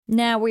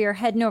Now we are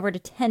heading over to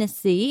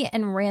Tennessee,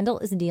 and Randall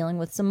is dealing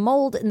with some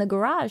mold in the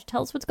garage.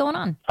 Tell us what's going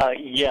on.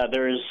 Yeah,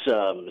 there's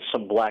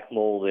some black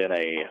mold in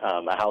a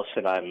house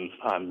that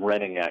I'm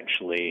renting.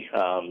 Actually,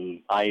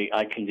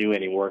 I can do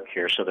any work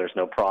here, so there's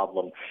no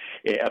problem.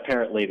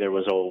 Apparently, there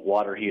was a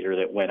water heater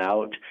that went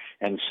out,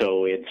 and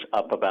so it's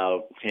up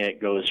about.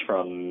 It goes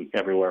from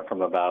everywhere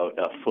from about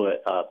a foot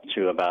up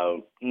to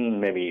about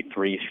maybe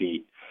 3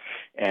 feet.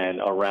 And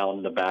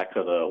around the back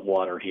of the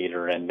water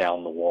heater and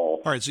down the wall.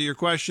 All right, so your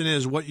question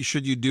is, what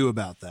should you do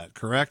about that,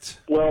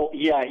 correct? Well,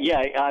 yeah.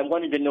 I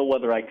wanted to know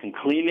whether I can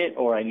clean it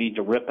or I need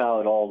to rip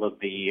out all of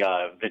the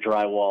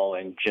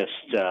drywall and just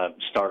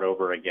start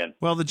over again.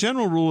 Well, the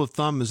general rule of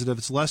thumb is that if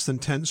it's less than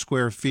 10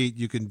 square feet,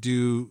 you can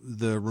do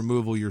the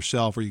removal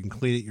yourself or you can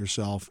clean it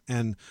yourself.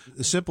 And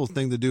the simple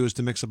thing to do is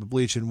to mix up a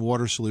bleach and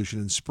water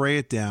solution and spray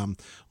it down.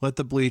 Let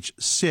the bleach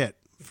sit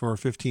for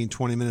 15,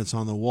 20 minutes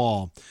on the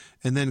wall,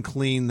 and then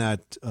clean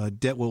that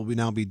what will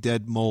now be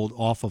dead mold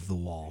off of the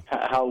wall.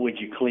 How would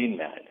you clean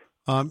that?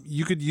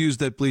 You could use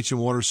that bleach and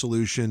water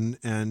solution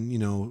and,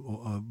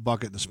 a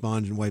bucket and a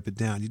sponge and wipe it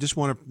down. You just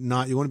want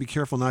to be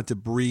careful not to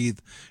breathe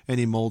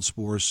any mold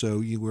spores, so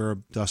you wear a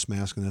dust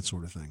mask and that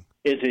sort of thing.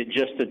 Is it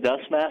just a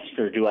dust mask,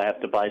 or do I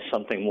have to buy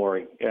something more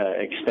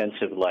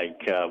expensive, like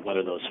one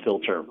of those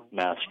filter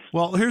masks?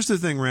 Well, here's the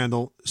thing,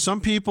 Randall.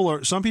 Some people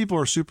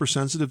are super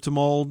sensitive to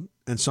mold,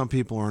 and some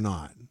people are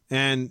not.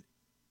 And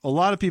a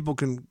lot of people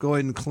can go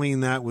ahead and clean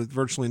that with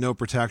virtually no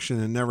protection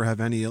and never have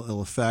any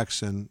ill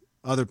effects. And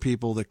other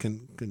people that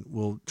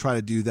will try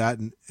to do that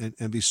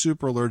and be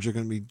super allergic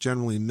and be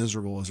generally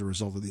miserable as a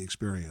result of the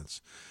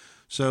experience.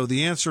 So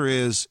the answer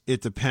is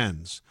it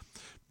depends.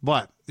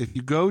 But if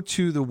you go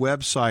to the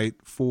website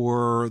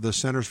for the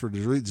Centers for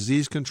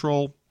Disease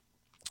Control,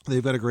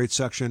 they've got a great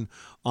section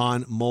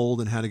on mold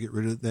and how to get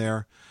rid of it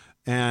there.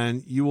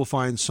 And you will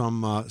find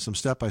some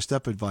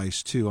step-by-step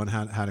advice, too, on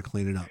how to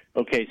clean it up.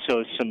 Okay,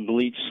 so some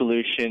bleach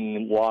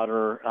solution,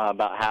 water,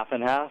 about half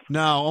and half?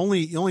 No,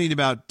 you only need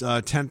about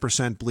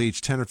 10%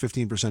 bleach. 10 or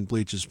 15%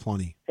 bleach is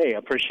plenty. Hey, I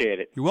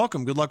appreciate it. You're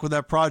welcome. Good luck with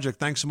that project.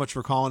 Thanks so much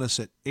for calling us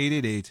at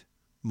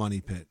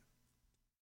 888-MONEY-PIT.